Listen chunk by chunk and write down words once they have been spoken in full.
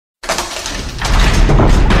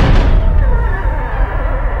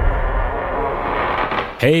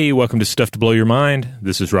Hey, welcome to Stuff to Blow Your Mind.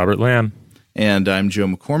 This is Robert Lamb. And I'm Joe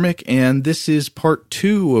McCormick, and this is part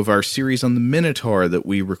 2 of our series on the Minotaur that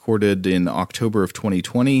we recorded in October of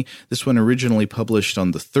 2020. This one originally published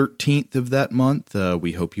on the 13th of that month.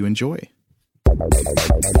 We hope you enjoy.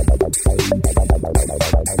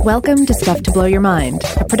 Welcome to Stuff to Blow Your Mind,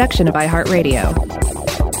 a production of iHeartRadio.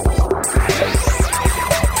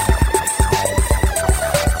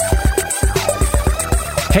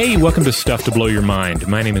 Hey, welcome to Stuff to Blow Your Mind.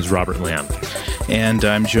 My name is Robert Lamb. And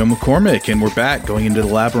I'm Joe McCormick, and we're back going into the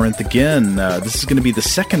labyrinth again. This is going to be the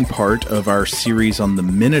second part of our series on the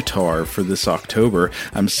Minotaur for this October.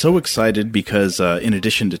 I'm so excited because in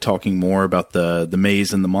addition to talking more about the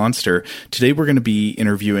maze and the monster, today we're going to be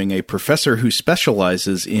interviewing a professor who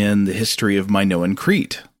specializes in the history of Minoan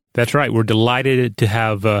Crete. That's right. We're delighted to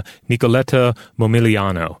have Nicoletta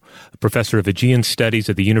Momigliano, a professor of Aegean Studies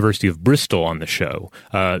at the University of Bristol, on the show.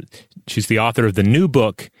 She's the author of the new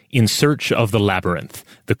book, In Search of the Labyrinth,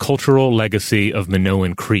 The Cultural Legacy of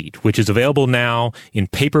Minoan Crete, which is available now in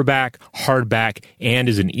paperback, hardback, and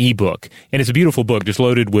as an ebook. And it's a beautiful book, just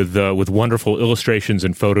loaded with wonderful illustrations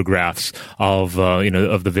and photographs of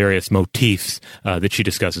of the various motifs that she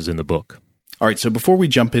discusses in the book. All right, so before we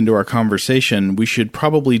jump into our conversation, we should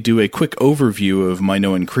probably do a quick overview of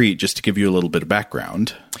Minoan Crete, just to give you a little bit of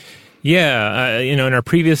background. Yeah, in our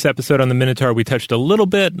previous episode on the Minotaur, we touched a little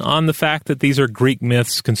bit on the fact that these are Greek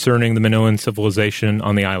myths concerning the Minoan civilization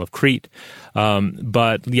on the Isle of Crete.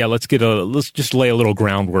 But yeah, let's just lay a little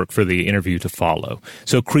groundwork for the interview to follow.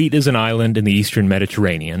 So Crete is an island in the eastern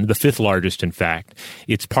Mediterranean, the fifth largest, in fact.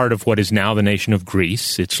 It's part of what is now the nation of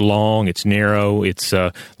Greece. It's long, it's narrow, it's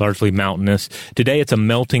largely mountainous. Today, it's a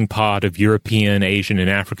melting pot of European, Asian, and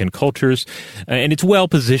African cultures, and it's well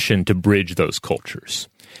positioned to bridge those cultures.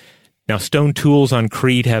 Now, stone tools on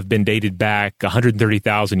Crete have been dated back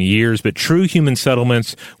 130,000 years, but true human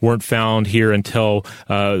settlements weren't found here until,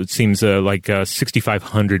 it seems,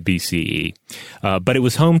 6,500 BCE. But it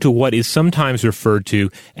was home to what is sometimes referred to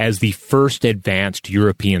as the first advanced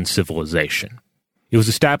European civilization. It was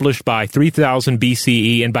established by 3000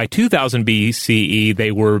 BCE, and by 2000 BCE,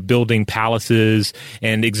 they were building palaces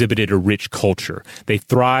and exhibited a rich culture. They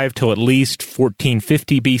thrived till at least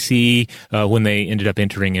 1450 BCE, when they ended up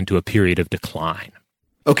entering into a period of decline.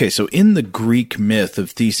 Okay, so in the Greek myth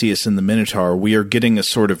of Theseus and the Minotaur, we are getting a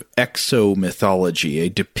sort of exo-mythology, a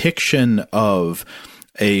depiction of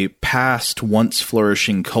a past, once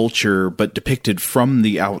flourishing culture, but depicted from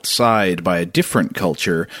the outside by a different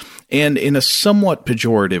culture, and in a somewhat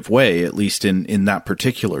pejorative way, at least in that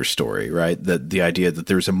particular story, right? That the idea that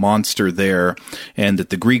there's a monster there, and that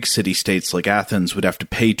the Greek city-states like Athens would have to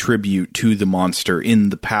pay tribute to the monster in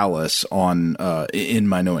the palace in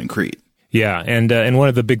Minoan Crete. Yeah, and one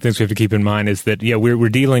of the big things we have to keep in mind is that we're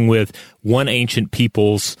dealing with one ancient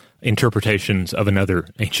people's interpretations of another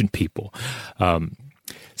ancient people.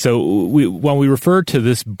 So while we refer to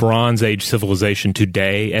this Bronze Age civilization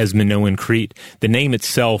today as Minoan Crete, the name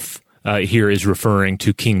itself here is referring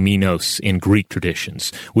to King Minos in Greek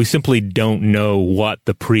traditions. We simply don't know what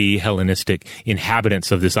the pre-Hellenistic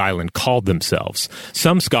inhabitants of this island called themselves.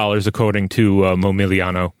 Some scholars, according to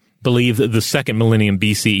Momigliano, believe that the second millennium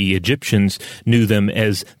BCE Egyptians knew them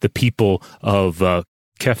as the people of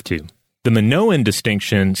Keftu. The Minoan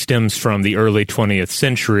distinction stems from the early 20th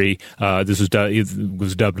century. This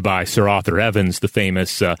was dubbed by Sir Arthur Evans, the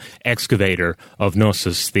famous excavator of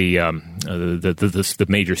Knossos, the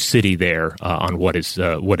major city there on what is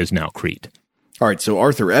now Crete. All right, so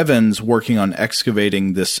Arthur Evans, working on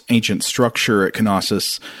excavating this ancient structure at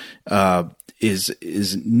Knossos,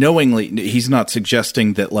 is knowingly, he's not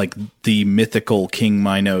suggesting that like the mythical King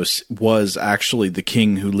Minos was actually the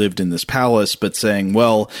king who lived in this palace, but saying,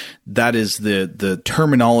 well, that is the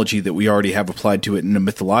terminology that we already have applied to it in a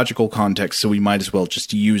mythological context, so we might as well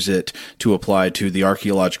just use it to apply to the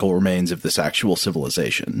archaeological remains of this actual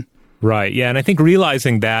civilization. Right, yeah, and I think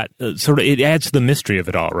realizing that it adds to the mystery of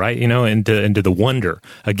it all, right? And to the wonder,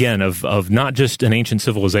 again, of not just an ancient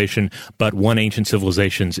civilization, but one ancient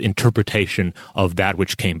civilization's interpretation of that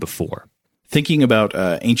which came before. Thinking about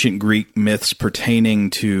ancient Greek myths pertaining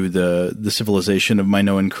to the civilization of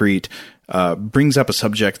Minoan Crete brings up a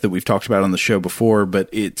subject that we've talked about on the show before, but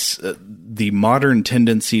it's the modern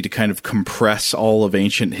tendency to kind of compress all of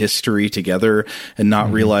ancient history together and not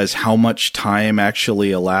realize how much time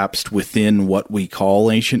actually elapsed within what we call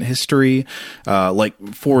ancient history. Like,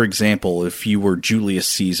 for example, if you were Julius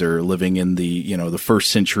Caesar living in the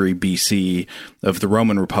first century BC of the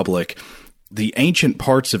Roman Republic, the ancient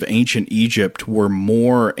parts of ancient Egypt were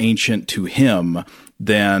more ancient to him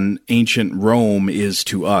than ancient Rome is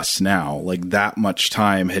to us now. Like, that much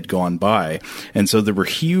time had gone by. And so there were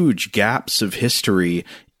huge gaps of history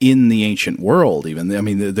in the ancient world. Even, I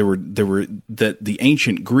mean, there were that the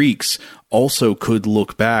ancient Greeks also could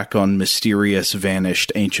look back on mysterious,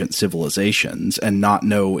 vanished ancient civilizations and not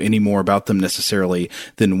know any more about them necessarily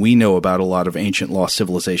than we know about a lot of ancient lost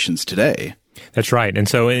civilizations today. That's right. And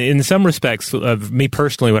so in some respects, of me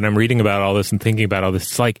personally, when I'm reading about all this and thinking about all this,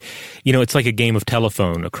 it's like, it's like a game of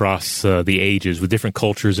telephone across the ages with different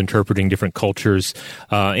cultures interpreting different cultures.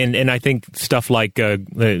 And I think stuff like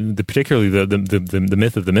particularly the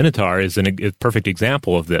myth of the Minotaur is a perfect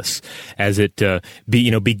example of this, as it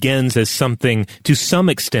begins as something to some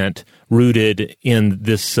extent rooted in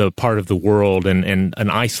this part of the world and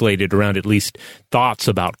isolated around at least thoughts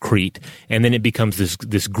about Crete, and then it becomes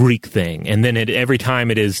this Greek thing, and then every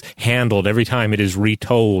time it is handled, every time it is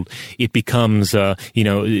retold, it becomes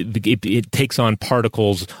it takes on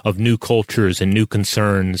particles of new cultures and new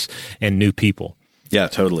concerns and new people. Yeah,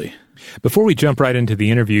 totally. Before we jump right into the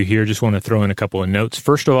interview here, just want to throw in a couple of notes.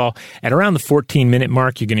 First of all, at around the 14-minute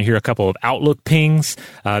mark, you're going to hear a couple of Outlook pings.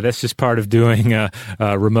 That's just part of doing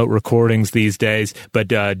remote recordings these days. But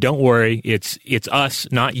don't worry, it's us,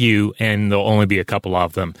 not you, and there'll only be a couple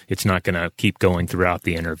of them. It's not going to keep going throughout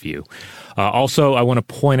the interview. Also, I want to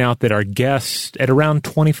point out that our guest, at around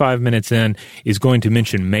 25 minutes in, is going to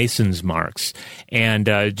mention Mason's marks. And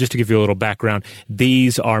just to give you a little background,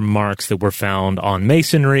 these are marks that were found on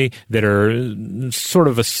masonry that are sort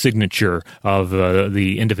of a signature of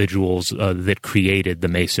the individuals that created the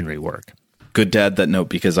masonry work. Good to add that note,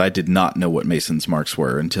 because I did not know what Mason's marks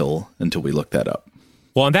were until we looked that up.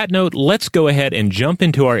 Well, on that note, let's go ahead and jump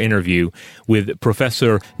into our interview with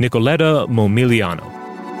Professor Nicoletta Momigliano.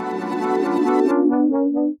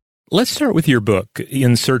 Let's start with your book,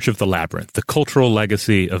 In Search of the Labyrinth, The Cultural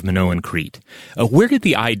Legacy of Minoan Crete. Where did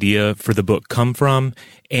the idea for the book come from,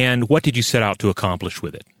 and what did you set out to accomplish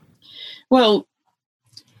with it? Well,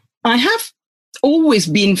 I have always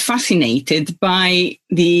been fascinated by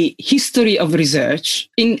the history of research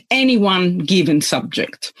in any one given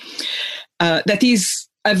subject. That is,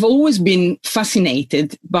 I've always been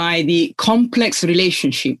fascinated by the complex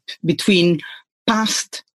relationship between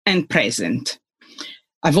past and present.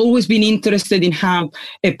 I've always been interested in how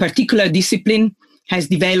a particular discipline has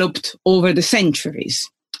developed over the centuries.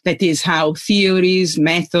 That is, how theories,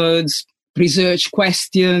 methods, research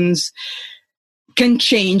questions can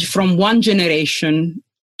change from one generation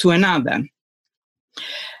to another.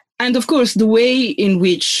 And of course, the way in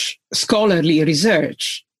which scholarly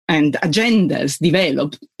research and agendas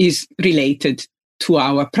develop is related to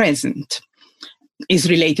our present, is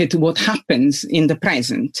related to what happens in the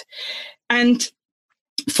present. And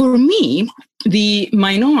for me, the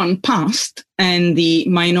Minoan past and the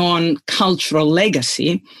Minoan cultural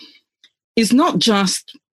legacy is not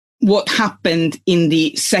just what happened in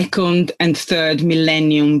the 2nd and 3rd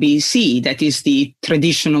millennium BC, that is the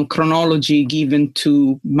traditional chronology given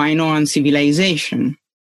to Minoan civilization.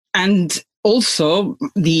 And also,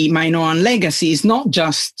 the Minoan legacy is not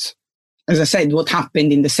just, as I said, what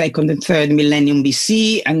happened in the 2nd and 3rd millennium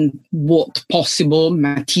BC and what possible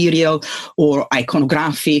material or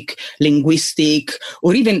iconographic, linguistic,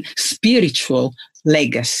 or even spiritual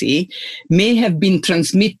legacy may have been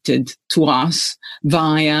transmitted to us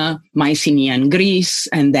via Mycenaean Greece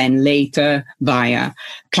and then later via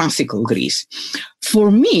classical Greece.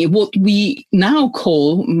 For me, what we now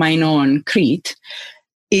call Minoan Crete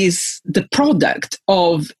is the product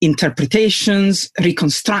of interpretations,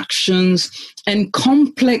 reconstructions, and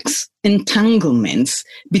complex entanglements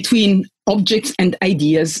between objects and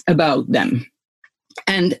ideas about them.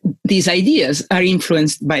 And these ideas are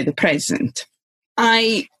influenced by the present.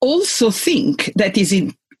 I also think that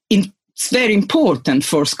it's very important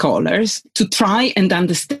for scholars to try and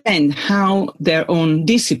understand how their own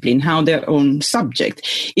discipline, how their own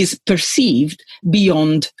subject is perceived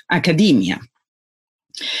beyond academia.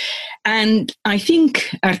 And I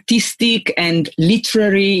think artistic and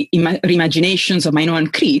literary reimaginations of Minoan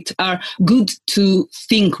Crete are good to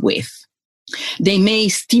think with. They may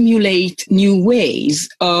stimulate new ways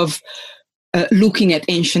of looking at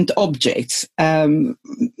ancient objects. New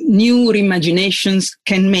reimaginations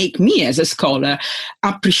can make me as a scholar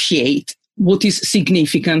appreciate what is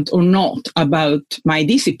significant or not about my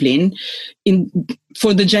discipline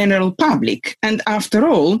for the general public. And after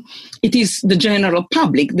all, it is the general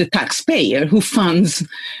public, the taxpayer, who funds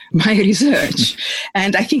my research.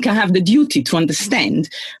 And I think I have the duty to understand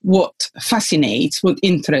what fascinates, what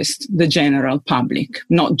interests the general public,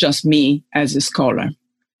 not just me as a scholar.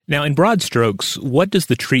 Now, in broad strokes, what does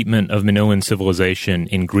the treatment of Minoan civilization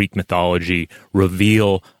in Greek mythology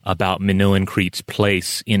reveal about Minoan Crete's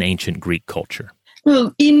place in ancient Greek culture?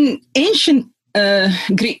 Well, in ancient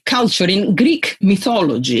Greek culture, in Greek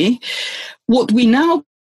mythology, what we now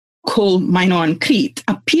call Minoan Crete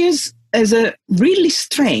appears as a really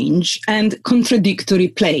strange and contradictory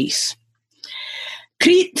place.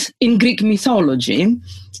 Crete in Greek mythology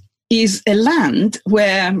is a land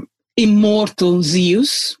where immortal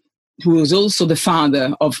Zeus, who was also the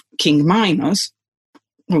father of King Minos,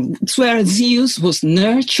 it's where Zeus was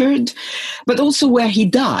nurtured, but also where he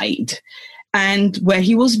died and where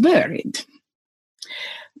he was buried.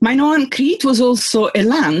 Minoan Crete was also a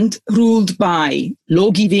land ruled by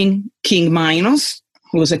law-giving King Minos,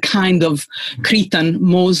 who was a kind of Cretan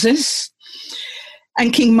Moses.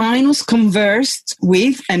 And King Minos conversed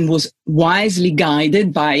with and was wisely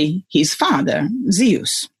guided by his father,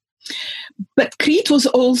 Zeus. But Crete was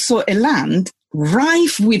also a land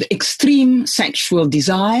rife with extreme sexual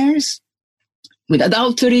desires, with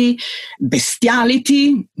adultery,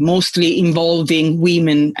 bestiality, mostly involving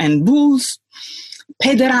women and bulls,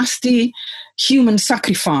 pederasty, human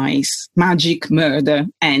sacrifice, magic, murder,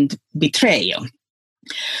 and betrayal.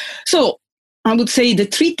 So I would say the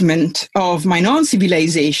treatment of Minoan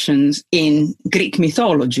civilizations in Greek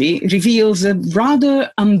mythology reveals a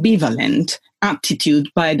rather ambivalent attitude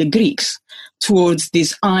by the Greeks towards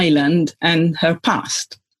this island and her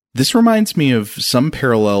past. This reminds me of some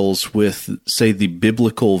parallels with, say, the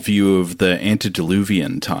biblical view of the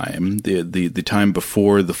antediluvian time, the time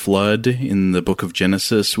before the flood in the book of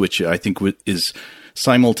Genesis, which I think is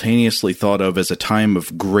simultaneously thought of as a time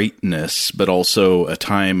of greatness, but also a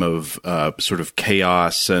time of sort of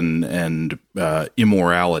chaos and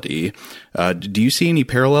immorality. Do you see any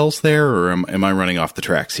parallels there, or am I running off the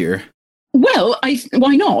tracks here? Well,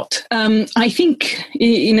 why not? I think,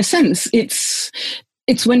 in a sense, it's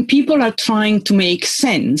when people are trying to make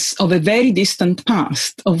sense of a very distant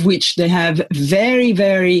past, of which they have very,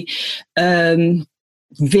 very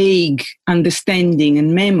vague understanding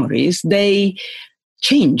and memories, they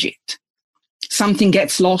change it. Something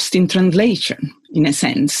gets lost in translation, in a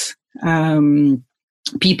sense.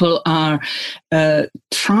 People are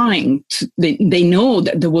trying to, they know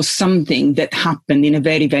that there was something that happened in a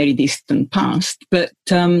very, very distant past, but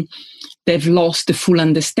they've lost the full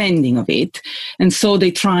understanding of it. And so they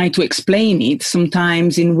try to explain it,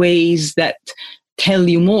 sometimes in ways that tell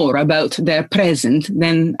you more about their present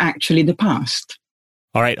than actually the past.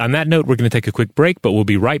 All right, on that note, we're going to take a quick break, but we'll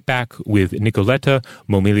be right back with Nicoletta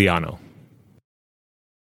Momigliano.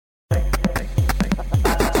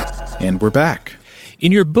 And we're back.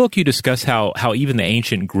 In your book, you discuss how even the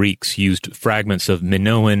ancient Greeks used fragments of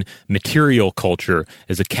Minoan material culture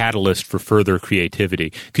as a catalyst for further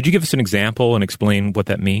creativity. Could you give us an example and explain what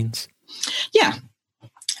that means? Yeah.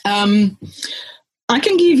 I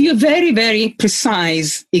can give you a very, very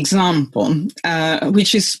precise example,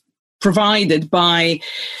 which is provided by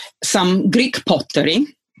some Greek pottery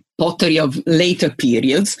of later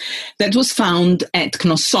periods, that was found at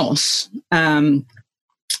Knossos.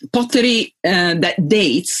 Pottery that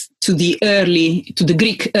dates to the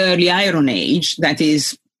Greek early Iron Age, that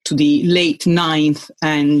is to the late 9th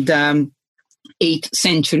and 8th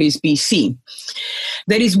centuries BC.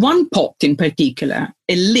 There is one pot in particular,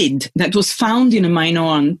 a lid, that was found in a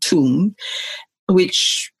Minoan tomb,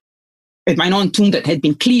 a Minoan tomb that had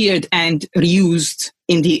been cleared and reused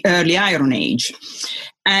in the early Iron Age.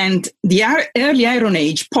 And the early Iron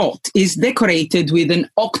Age pot is decorated with an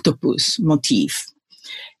octopus motif.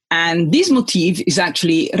 And this motif is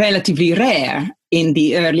actually relatively rare in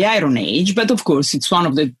the early Iron Age, but of course it's one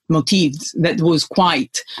of the motifs that was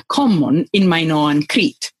quite common in Minoan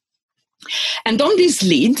Crete. And on this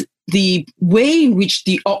lid, the way in which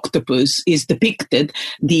the octopus is depicted,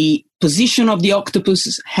 the position of the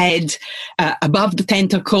octopus head above the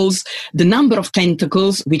tentacles, the number of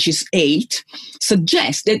tentacles, which is 8,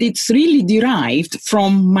 suggests that it's really derived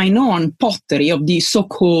from Minoan pottery of the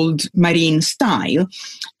so-called marine style,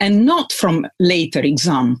 and not from later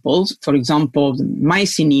examples, for example, the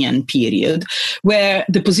Mycenaean period, where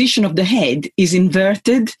the position of the head is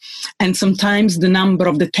inverted and sometimes the number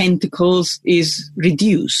of the tentacles is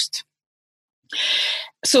reduced.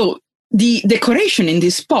 So the decoration in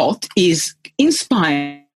this pot is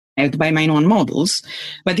inspired by Minoan models,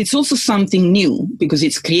 but it's also something new because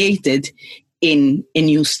it's created in a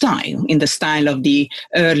new style, in the style of the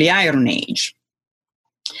early Iron Age.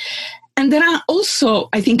 And there are also,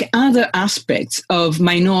 I think, other aspects of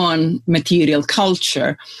Minoan material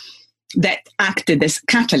culture that acted as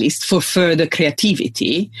catalysts for further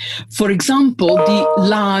creativity. For example, the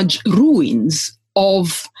large ruins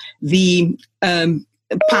of the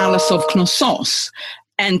palace of Knossos,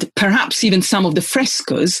 and perhaps even some of the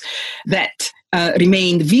frescoes that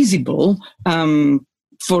remained visible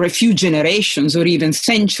for a few generations or even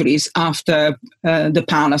centuries after the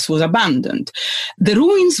palace was abandoned. The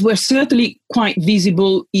ruins were certainly quite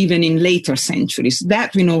visible even in later centuries.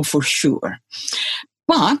 That we know for sure.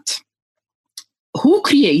 But who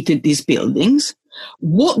created these buildings,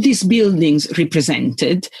 what these buildings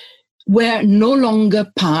represented, were no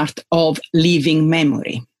longer part of living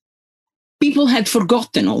memory. People had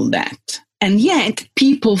forgotten all that. And yet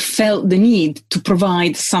people felt the need to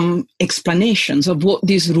provide some explanations of what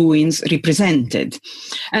these ruins represented.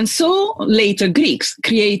 And so later Greeks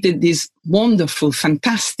created these wonderful,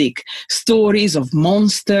 fantastic stories of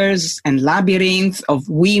monsters and labyrinths, of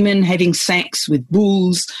women having sex with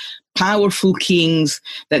bulls, powerful kings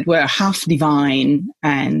that were half divine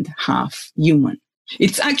and half human.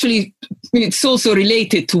 It's also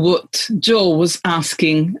related to what Joe was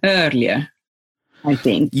asking earlier, I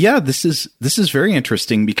think. Yeah, this is very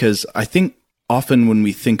interesting, because I think often when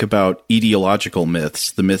we think about etiological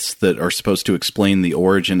myths, the myths that are supposed to explain the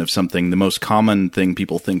origin of something, the most common thing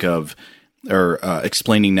people think of are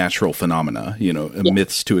explaining natural phenomena,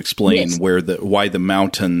 myths to explain why the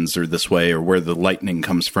mountains are this way or where the lightning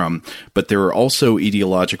comes from. But there are also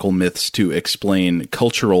etiological myths to explain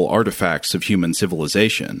cultural artifacts of human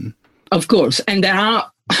civilization. Of course. And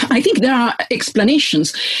I think there are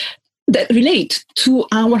explanations that relate to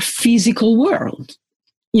our physical world.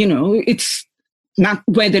 It's not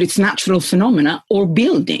whether it's natural phenomena or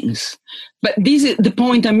buildings. But the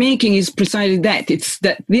point I'm making is precisely that. It's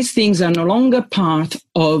that these things are no longer part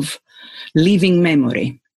of living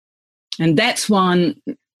memory. And that's when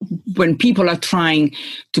people are trying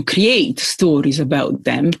to create stories about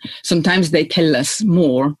them, sometimes they tell us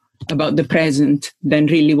more about the present than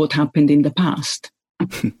really what happened in the past.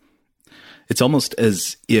 It's almost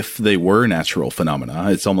as if they were natural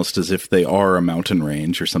phenomena. It's almost as if they are a mountain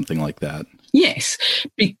range or something like that. Yes.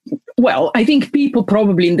 Well, I think people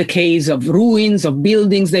probably in the case of ruins, of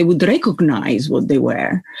buildings, they would recognize what they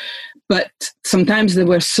were. But sometimes they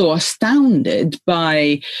were so astounded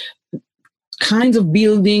by kinds of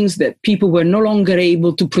buildings that people were no longer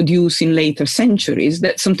able to produce in later centuries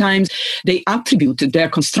that sometimes they attributed their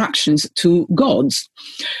constructions to gods.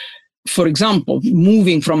 For example,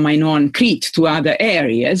 moving from Minoan Crete to other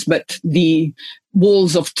areas, but the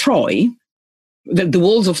walls of Troy, the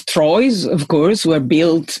walls of Troy, of course, were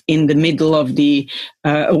built in the middle of the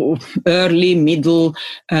middle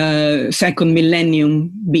second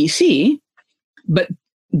millennium BC, but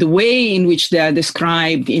the way in which they are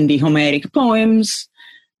described in the Homeric poems,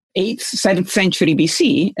 8th, 7th century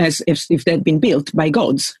BC, as if they'd been built by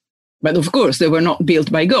gods. But of course, they were not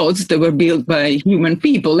built by gods. They were built by human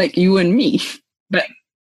people like you and me. But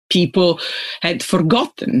people had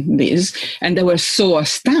forgotten this, and they were so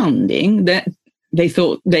astounding that they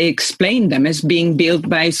thought they explained them as being built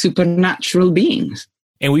by supernatural beings.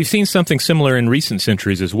 And we've seen something similar in recent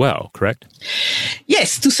centuries as well, correct?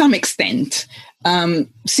 Yes, to some extent.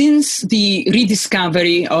 Since the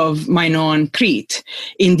rediscovery of Minoan Crete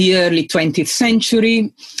in the early 20th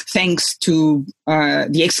century, thanks to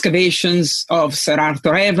the excavations of Sir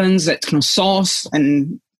Arthur Evans at Knossos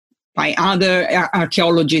and by other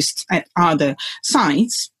archaeologists at other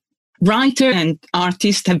sites, writers and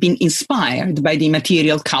artists have been inspired by the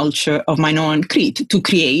material culture of Minoan Crete to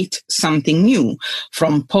create something new,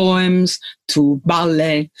 from poems to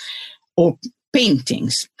ballet or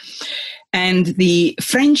paintings. And the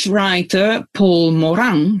French writer Paul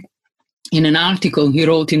Morand, in an article he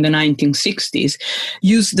wrote in the 1960s,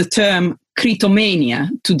 used the term Cretomania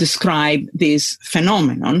to describe this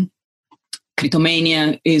phenomenon.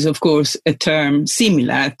 Cretomania is, of course, a term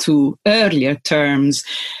similar to earlier terms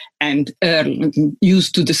and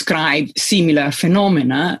used to describe similar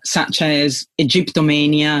phenomena such as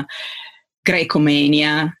Egyptomania,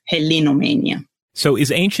 Grecomania, Hellenomania. So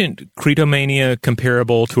is ancient Cretomania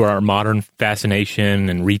comparable to our modern fascination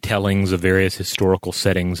and retellings of various historical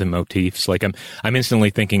settings and motifs? Like I'm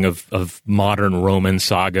instantly thinking of modern Roman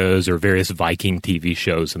sagas or various Viking TV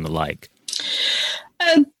shows and the like.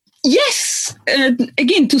 Yes,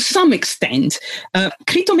 again, to some extent.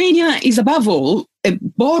 Cretomania is above all a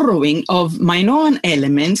borrowing of Minoan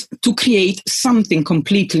elements to create something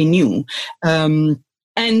completely new.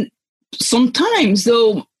 And sometimes,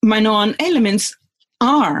 though, Minoan elements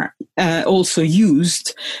are also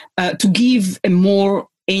used to give a more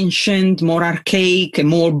ancient, more archaic, a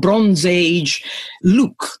more Bronze Age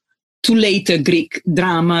look to later Greek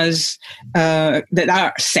dramas that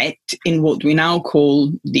are set in what we now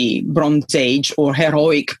call the Bronze Age or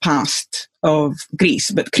heroic past of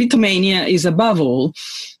Greece. But Cretomania is above all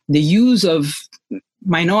the use of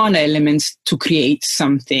Minoan elements to create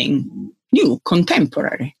something new,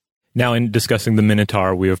 contemporary. Now, in discussing the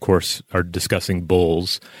Minotaur, we, of course, are discussing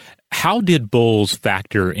bulls. How did bulls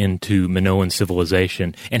factor into Minoan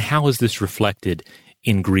civilization, and how is this reflected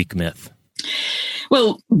in Greek myth?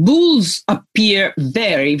 Well, bulls appear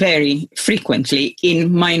very, very frequently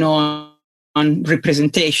in Minoan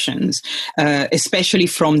representations, especially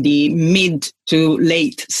from the mid to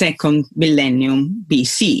late second millennium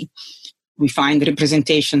BC. We find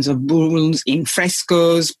representations of bulls in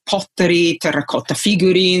frescoes, pottery, terracotta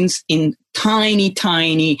figurines, in tiny,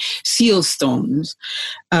 tiny seal stones.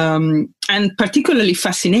 And particularly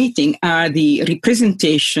fascinating are the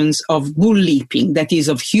representations of bull leaping, that is,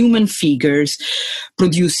 of human figures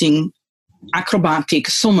producing acrobatic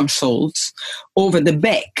somersaults over the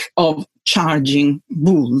back of charging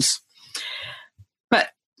bulls. But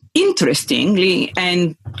interestingly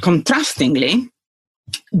and contrastingly,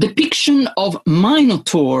 depiction of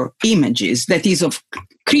Minotaur images, that is, of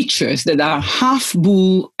creatures that are half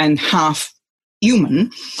bull and half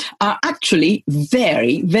human, are actually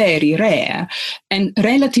very, very rare and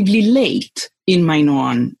relatively late in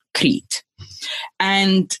Minoan Crete.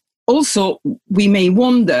 And also, we may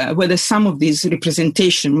wonder whether some of these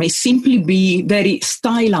representations may simply be very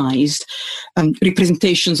stylized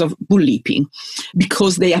representations of bull leaping,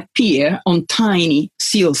 because they appear on tiny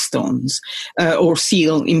seal stones or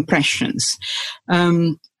seal impressions.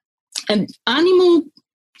 And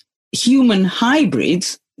animal-human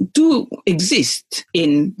hybrids do exist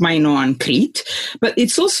in Minoan Crete, but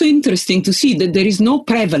it's also interesting to see that there is no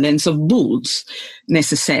prevalence of bulls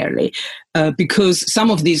necessarily, because some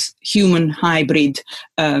of these human hybrid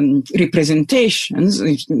representations,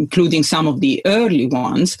 including some of the early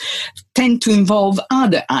ones, tend to involve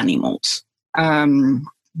other animals,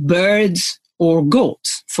 birds or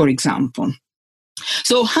goats, for example.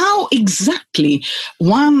 So how exactly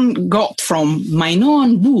one got from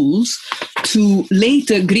Minoan bulls to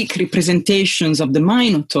later Greek representations of the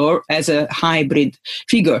Minotaur as a hybrid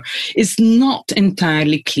figure is not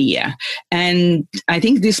entirely clear. And I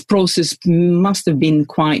think this process must have been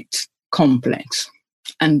quite complex.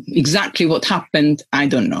 And exactly what happened, I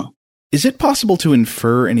don't know. Is it possible to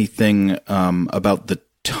infer anything about the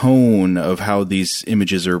tone of how these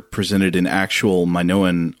images are presented in actual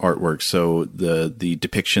Minoan artwork? So the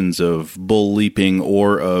depictions of bull leaping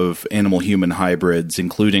or of animal-human hybrids,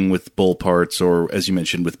 including with bull parts or, as you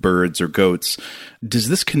mentioned, with birds or goats. Does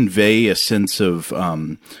this convey a sense of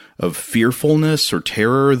fearfulness or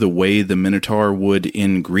terror the way the Minotaur would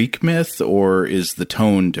in Greek myth, or is the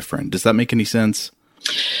tone different? Does that make any sense?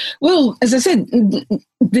 Well, as I said,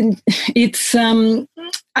 it's.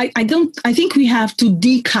 I think we have to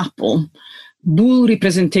decouple bull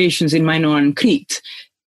representations in Minoan Crete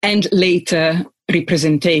and later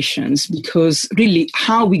representations, because really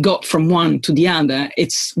how we got from one to the other,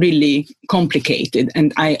 it's really complicated,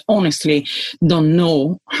 and I honestly don't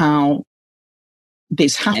know how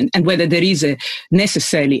this happened and whether there is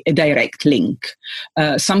necessarily a direct link.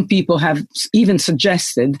 Some people have even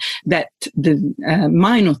suggested that the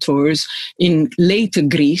Minotaurs in later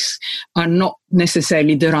Greece are not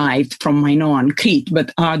necessarily derived from Minoan Crete,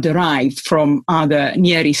 but are derived from other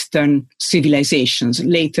Near Eastern civilizations,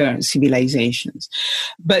 later civilizations.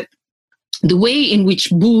 But the way in which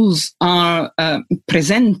bulls are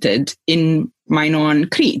presented in Minoan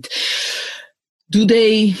Crete, do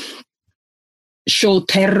they show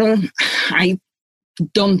terror? I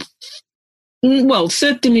don't. Well,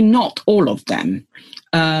 certainly not all of them.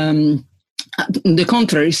 On the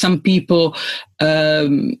contrary, some people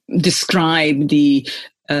describe the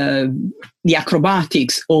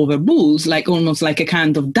acrobatics over bulls like almost like a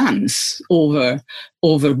kind of dance over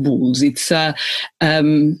bulls. It's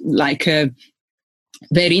like a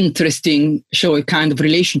very interesting, show a kind of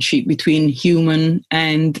relationship between human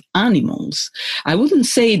and animals. I wouldn't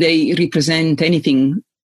say they represent anything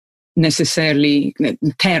necessarily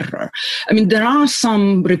terror. I mean, there are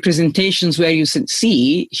some representations where you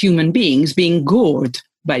see human beings being gored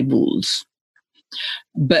by bulls,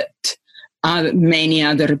 but many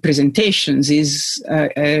other representations is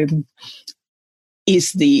the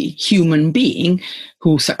human being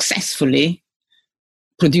who successfully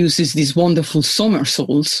produces these wonderful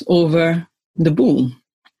somersaults over the bull.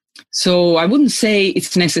 So I wouldn't say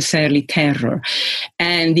it's necessarily terror.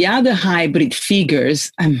 And the other hybrid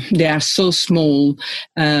figures, they are so small,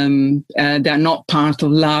 they're not part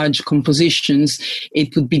of large compositions.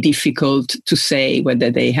 It would be difficult to say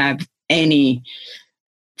whether they have any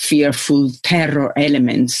fearful terror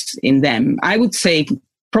elements in them. I would say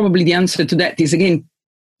probably the answer to that is, again,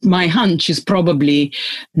 my hunch is probably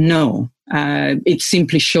no. It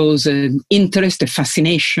simply shows an interest, a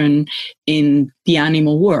fascination in the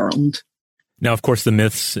animal world. Now, of course, the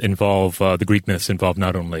myths involve, the Greek myths involve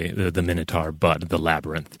not only the Minotaur, but the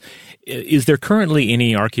labyrinth. Is there currently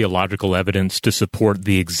any archaeological evidence to support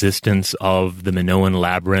the existence of the Minoan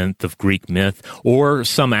labyrinth of Greek myth, or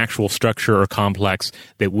some actual structure or complex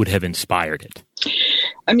that would have inspired it?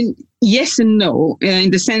 I mean, yes and no,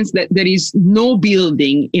 in the sense that there is no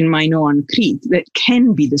building in Minoan Crete that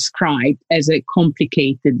can be described as a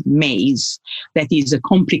complicated maze, that is a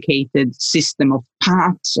complicated system of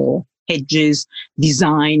paths or edges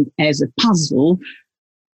designed as a puzzle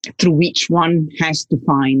through which one has to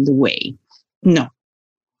find the way. No.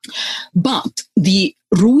 But the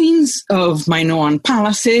ruins of Minoan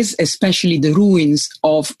palaces, especially the ruins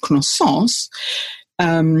of Knossos,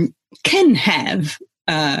 can have,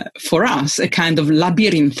 for us, a kind of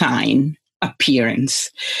labyrinthine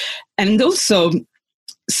appearance. And also,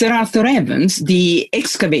 Sir Arthur Evans, the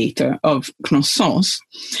excavator of Knossos,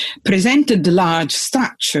 presented the large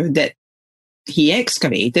structure that he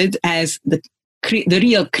excavated as the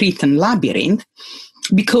real Cretan labyrinth,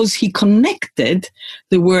 because he connected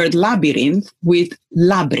the word labyrinth with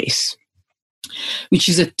labris, which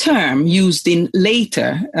is a term used in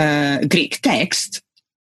later Greek texts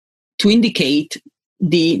to indicate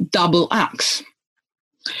the double axe.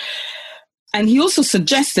 And he also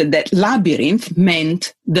suggested that labyrinth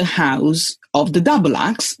meant the house of the double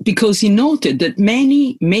axe, because he noted that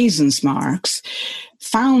many mason's marks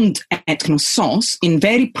found at Knossos in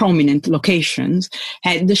very prominent locations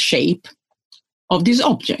had the shape of this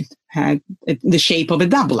object, had the shape of a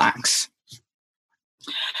double axe.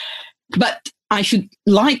 But I should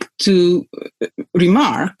like to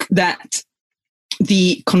remark that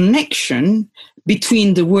the connection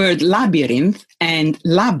between the word labyrinth and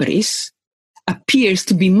labris appears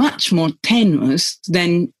to be much more tenuous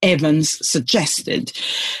than Evans suggested,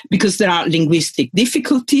 because there are linguistic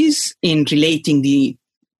difficulties in relating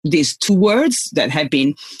these two words that have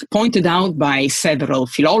been pointed out by several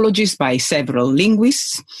philologists, by several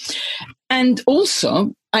linguists. And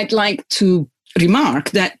also, I'd like to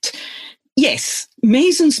remark that, yes,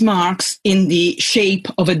 mason's marks in the shape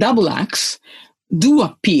of a double axe do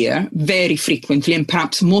appear very frequently, and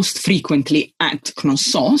perhaps most frequently at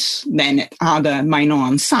Knossos than at other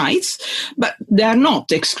Minoan sites, but they are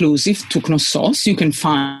not exclusive to Knossos. You can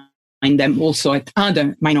find them also at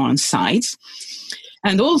other Minoan sites.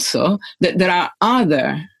 And also that there are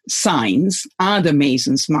other signs, other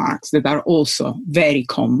mason's marks that are also very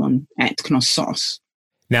common at Knossos.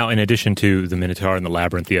 Now, in addition to the Minotaur and the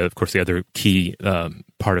labyrinth, of course, the other key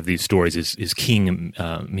part of these stories is King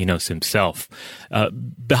Minos himself.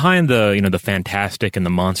 Behind the fantastic and the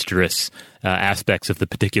monstrous aspects of the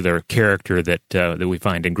particular character that we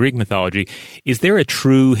find in Greek mythology, is there a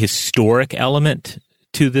true historic element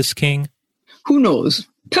to this king? Who knows?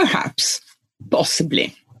 Perhaps,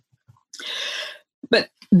 possibly. But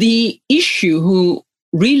the issue who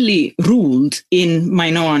really ruled in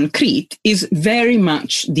Minoan Crete is very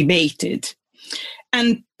much debated.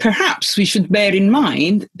 And perhaps we should bear in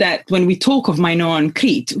mind that when we talk of Minoan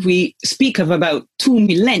Crete, we speak of about 2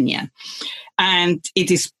 millennia. And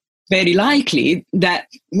it is very likely that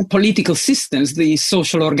the political systems, the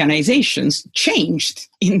social organizations, changed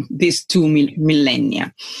in these 2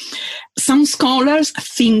 millennia. Some scholars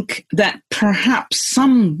think that perhaps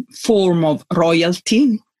some form of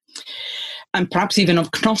royalty and perhaps even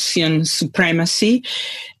of Knossian supremacy,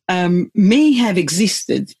 may have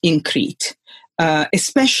existed in Crete,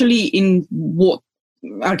 especially in what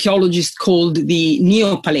archaeologists called the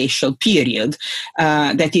Neopalatial period,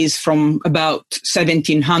 that is from about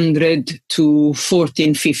 1700 to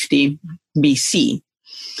 1450 BC.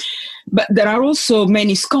 But there are also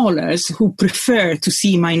many scholars who prefer to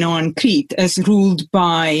see Minoan Crete as ruled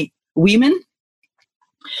by women,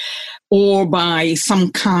 or by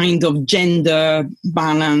some kind of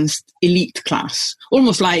gender-balanced elite class,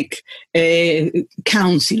 almost like a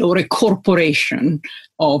council or a corporation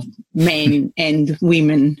of men and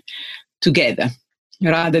women together,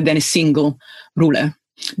 rather than a single ruler.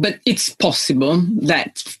 But it's possible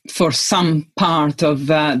that for some part of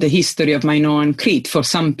the history of Minoan Crete, for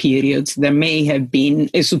some periods, there may have been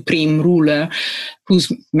a supreme ruler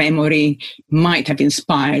whose memory might have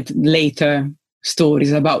inspired later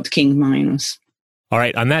stories about King Minos. All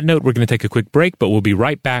right, on that note, we're going to take a quick break, but we'll be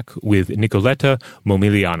right back with Nicoletta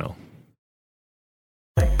Momigliano.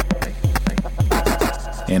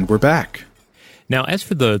 And we're back. Now, as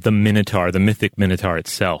for the Minotaur, the mythic Minotaur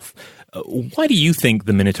itself, Why do you think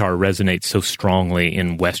the Minotaur resonates so strongly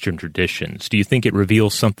in Western traditions? Do you think it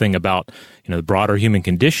reveals something about, the broader human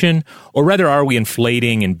condition, or rather are we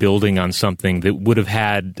inflating and building on something that would have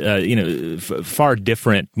had, far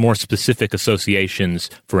different, more specific associations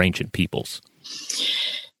for ancient peoples?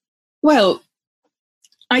 Well,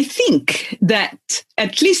 I think that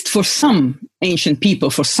at least for some ancient people,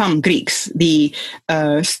 for some Greeks, the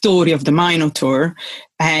story of the Minotaur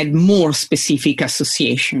had more specific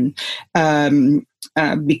association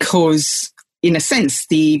because, in a sense,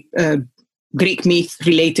 the Greek myth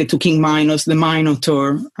related to King Minos, the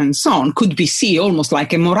Minotaur, and so on, could be seen almost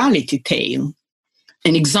like a morality tale,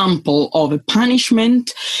 an example of a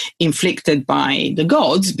punishment inflicted by the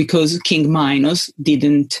gods because King Minos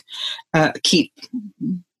didn't keep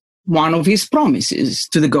one of his promises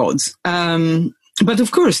to the gods. But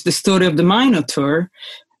of course, the story of the Minotaur,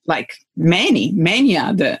 like many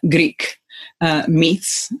other Greek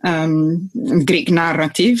myths, Greek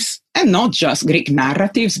narratives, and not just Greek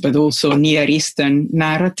narratives, but also Near Eastern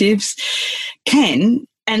narratives, can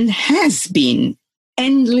and has been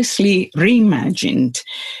endlessly reimagined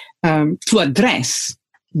to address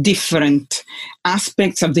different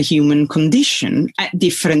aspects of the human condition at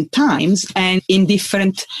different times and in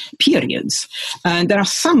different periods. There are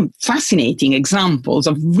some fascinating examples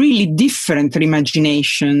of really different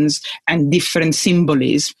reimaginations and different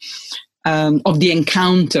symbolism of the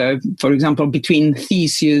encounter, for example, between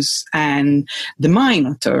Theseus and the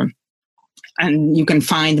Minotaur. And you can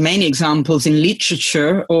find many examples in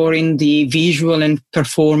literature or in the visual and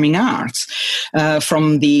performing arts.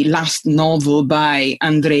 From the last novel by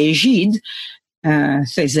André Gide,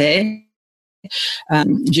 Thésée,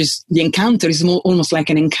 just the encounter is almost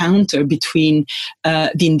like an encounter between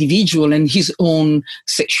the individual and his own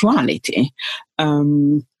sexuality.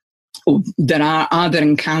 There are other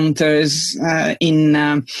encounters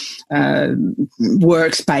in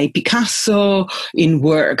works by Picasso, in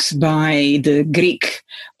works by the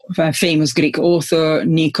famous Greek author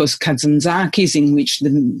Nikos Kazantzakis, in which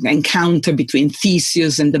the encounter between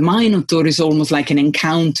Theseus and the Minotaur is almost like an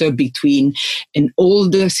encounter between an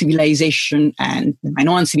older civilization and the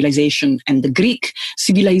Minoan civilization and the Greek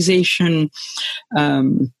civilization.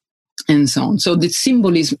 And so on. So the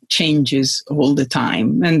symbolism changes all the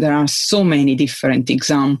time, and there are so many different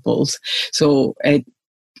examples. So,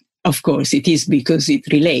 of course, it is because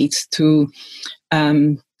it relates to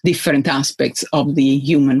different aspects of the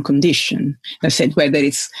human condition. I said, whether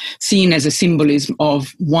it's seen as a symbolism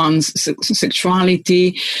of one's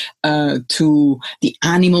sexuality, to the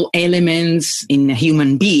animal elements in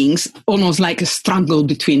human beings, almost like a struggle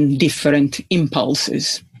between different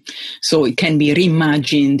impulses. So it can be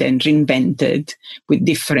reimagined and reinvented with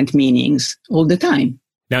different meanings all the time.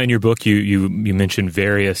 Now, in your book, you mentioned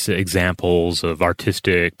various examples of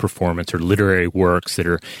artistic performance or literary works that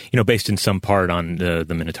are, based in some part on the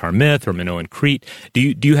Minotaur myth or Minoan Crete.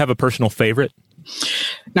 Do you have a personal favorite?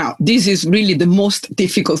 Now, this is really the most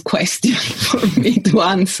difficult question for me to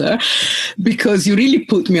answer, because you really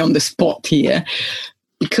put me on the spot here,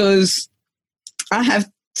 because I have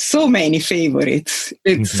so many favorites.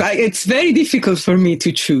 It's very difficult for me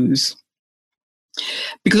to choose,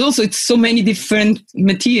 because also it's so many different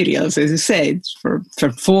materials, as I said, for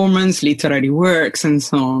performance, literary works, and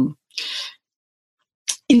so on.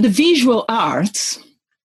 In the visual arts,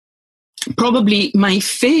 probably my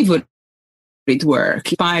favorite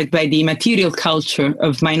work, inspired by the material culture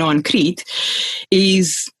of Minoan Crete,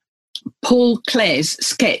 is Paul Klee's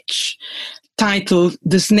sketch titled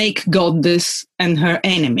The Snake Goddess and Her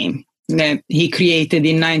Enemy, that he created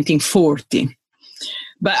in 1940.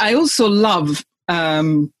 But I also love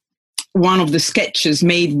one of the sketches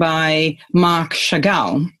made by Marc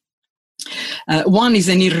Chagall. One is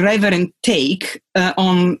an irreverent take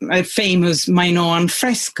on a famous Minoan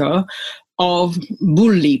fresco of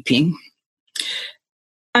bull leaping.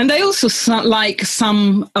 And I also like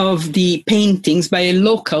some of the paintings by a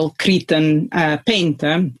local Cretan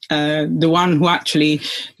painter, the one who actually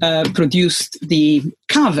produced the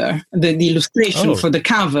cover, the illustration for the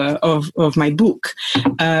cover of my book,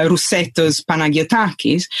 Roussetto's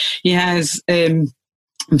Panagiotakis. He has a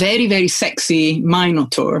very, very sexy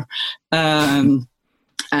Minotaur. And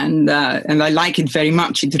I like it very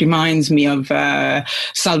much. It reminds me of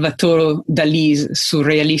Salvatore Dali's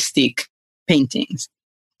surrealistic paintings.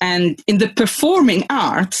 And in the performing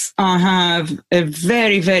arts, I have a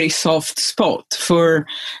very, very soft spot for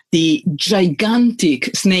the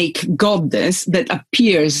gigantic snake goddess that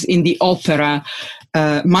appears in the opera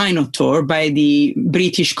Minotaur by the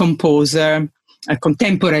British composer, a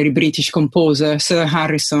contemporary British composer, Sir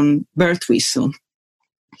Harrison Birtwistle.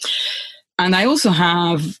 And I also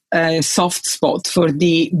have a soft spot for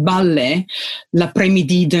the ballet La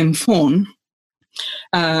Après-midi d'un Faun,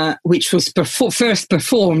 which was first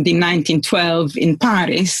performed in 1912 in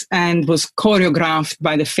Paris and was choreographed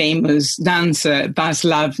by the famous dancer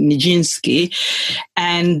Václav Nijinsky.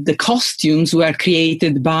 And the costumes were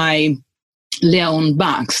created by Leon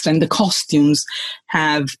Bakst, and the costumes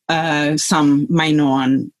have some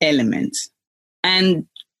Minoan elements. And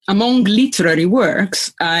among literary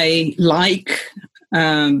works, I like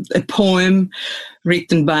a poem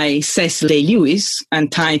written by Cecil Day-Lewis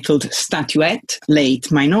entitled Statuette,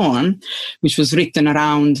 late Minoan, which was written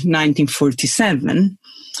around 1947.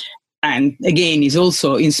 And again, is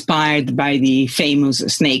also inspired by the famous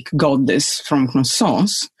snake goddess from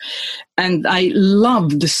Knossos. And I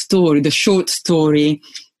love the story, the short story,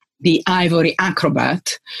 The Ivory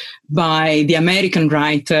Acrobat, by the American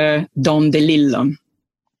writer Don DeLillo.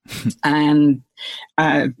 And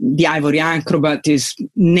The Ivory Acrobat is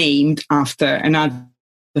named after another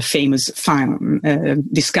famous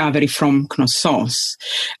discovery from Knossos.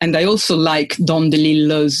 And I also like Don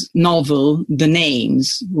DeLillo's novel, The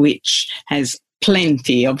Names, which has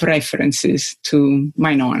plenty of references to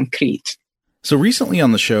Minoan Crete. So recently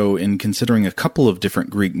on the show, in considering a couple of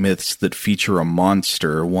different Greek myths that feature a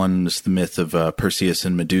monster, one is the myth of Perseus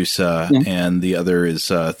and Medusa, and the other is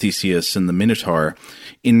Theseus and the Minotaur.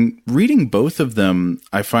 In reading both of them,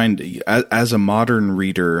 I find, as a modern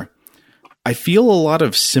reader, I feel a lot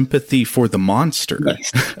of sympathy for the monster,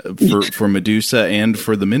 for Medusa and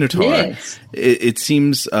for the Minotaur. Yes. It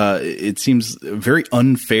seems very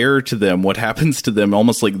unfair to them what happens to them,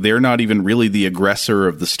 almost like they're not even really the aggressor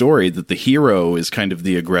of the story, that the hero is kind of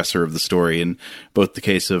the aggressor of the story in both the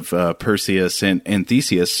case of Perseus and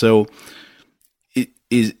Theseus. So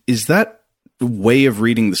is that way of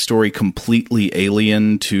reading the story completely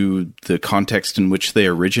alien to the context in which they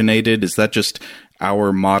originated? Is that just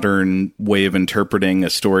our modern way of interpreting a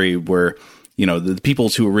story where, you know, the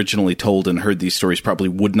peoples who originally told and heard these stories probably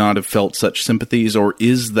would not have felt such sympathies? Or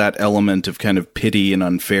is that element of kind of pity and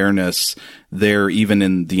unfairness there even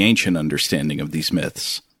in the ancient understanding of these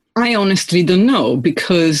myths? I honestly don't know,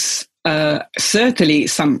 because certainly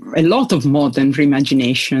a lot of modern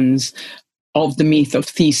reimaginations of the myth of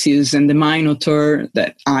Theseus and the Minotaur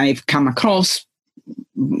that I've come across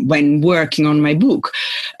when working on my book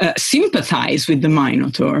sympathize with the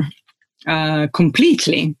Minotaur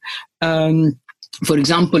completely. For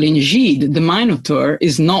example, in Gide, the Minotaur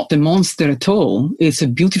is not a monster at all. It's a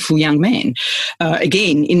beautiful young man.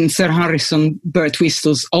 Again, in Sir Harrison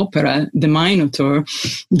Birtwistle's opera, The Minotaur,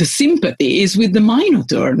 the sympathy is with the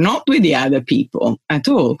Minotaur, not with the other people at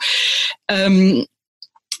all.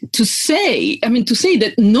 To say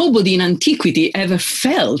that nobody in antiquity ever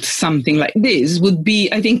felt something like this would be,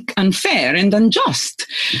 I think, unfair and unjust.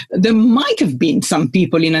 There might have been some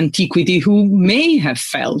people in antiquity who may have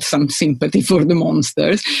felt some sympathy for the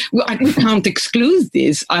monsters. We can't exclude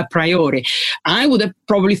this a priori. I would have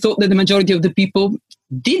probably thought that the majority of the people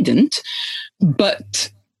didn't, but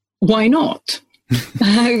why not?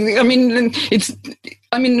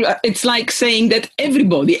 It's like saying that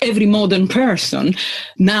every modern person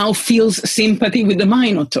now feels sympathy with the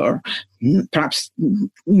Minotaur. Perhaps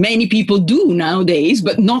many people do nowadays,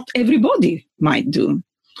 but not everybody might do.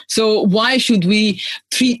 So why should we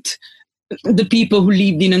treat the people who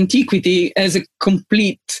lived in antiquity as a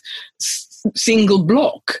complete single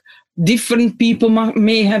block? Different people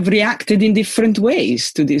may have reacted in different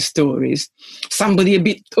ways to these stories. Somebody a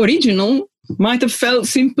bit original might have felt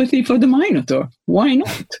sympathy for the Minotaur. Why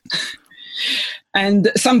not?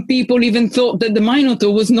 And some people even thought that the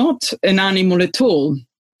Minotaur was not an animal at all.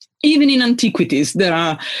 Even in antiquities, there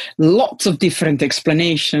are lots of different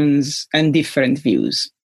explanations and different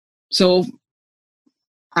views. So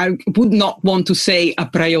I would not want to say a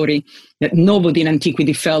priori that nobody in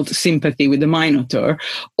antiquity felt sympathy with the Minotaur,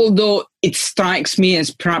 although it strikes me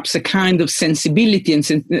as perhaps a kind of sensibility and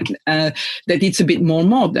that it's a bit more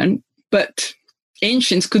modern. But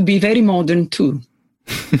ancients could be very modern too,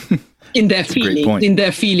 in their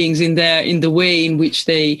feelings, in the way in which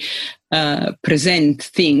they present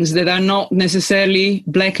things that are not necessarily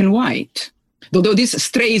black and white. Although this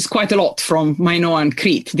strays quite a lot from Minoan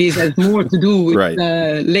Crete. This has more to do with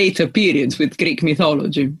later periods with Greek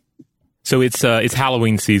mythology. So it's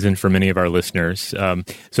Halloween season for many of our listeners. So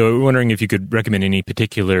we're wondering if you could recommend any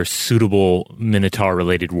particular suitable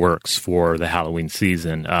Minotaur-related works for the Halloween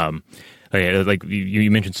season. Like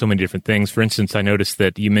you mentioned so many different things. For instance, I noticed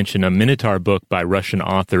that you mentioned a Minotaur book by Russian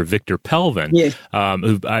author Victor Pelvin, yes.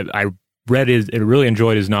 Who I really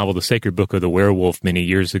enjoyed his novel, The Sacred Book of the Werewolf, many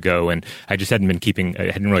years ago, and I just hadn't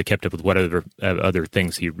really kept up with what other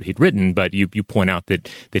things he'd written. But you point out that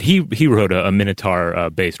he wrote a Minotaur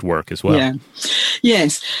based work as well. Yeah.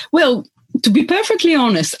 Yes. Well, to be perfectly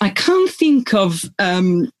honest, I can't think of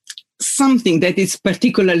something that is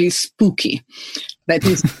particularly spooky, that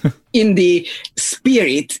is in the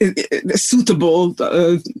spirit suitable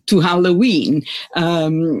to Halloween.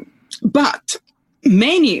 But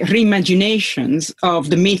many reimaginations of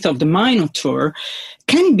the myth of the Minotaur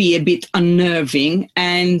can be a bit unnerving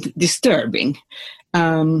and disturbing.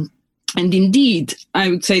 And indeed, I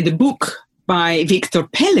would say the book by Victor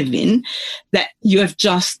Pelevin that you have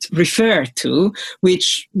just referred to,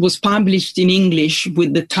 which was published in English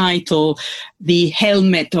with the title The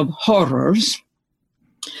Helmet of Horrors,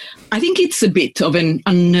 I think it's a bit of an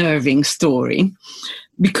unnerving story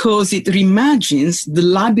because it reimagines the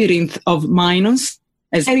labyrinth of Minos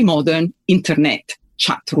as a very modern internet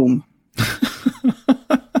chat room.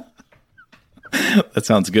 That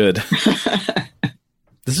sounds good.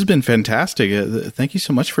 This has been fantastic. Thank you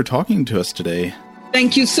so much for talking to us today.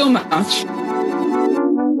 Thank you so much.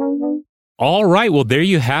 All right. Well, there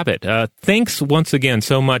you have it. Thanks once again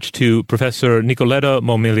so much to Professor Nicoletta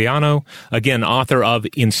Momigliano, again, author of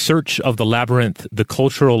In Search of the Labyrinth, The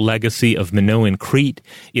Cultural Legacy of Minoan Crete.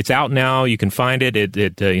 It's out now. You can find it.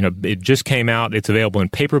 It just came out. It's available in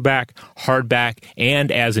paperback, hardback,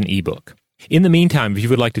 and as an ebook. In the meantime, if you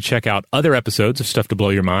would like to check out other episodes of Stuff to Blow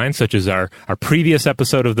Your Mind, such as our previous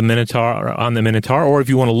episode of the Minotaur, or if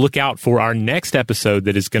you want to look out for our next episode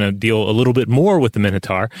that is going to deal a little bit more with the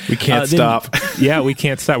Minotaur. We can't stop. Yeah, we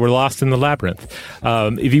can't stop. We're lost in the labyrinth.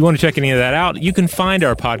 If you want to check any of that out, you can find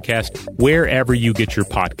our podcast wherever you get your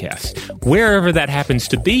podcasts. Wherever that happens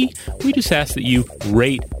to be, we just ask that you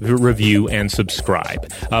rate, review, and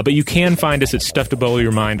subscribe. But you can find us at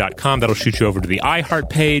stufftoblowyourmind.com. That'll shoot you over to the iHeart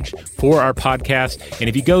page for our podcast. And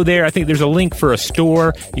if you go there, I think there's a link for a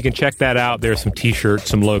store. You can check that out. There are some t-shirts,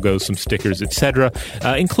 some logos, some stickers, etc.,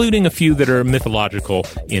 including a few that are mythological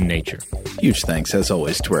in nature. Huge thanks, as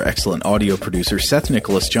always, to our excellent audio producer, Seth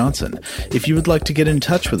Nicholas Johnson. If you would like to get in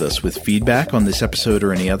touch with us with feedback on this episode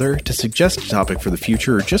or any other, to suggest a topic for the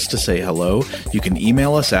future, or just to say hello, you can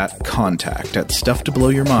email us at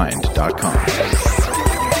contact@stufftoblowyourmind.com.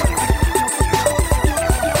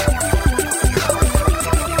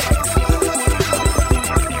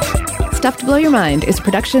 Stuff to Blow Your Mind is a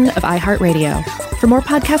production of iHeartRadio. For more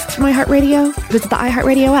podcasts from iHeartRadio, visit the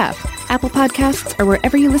iHeartRadio app, Apple Podcasts, or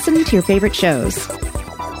wherever you listen to your favorite shows.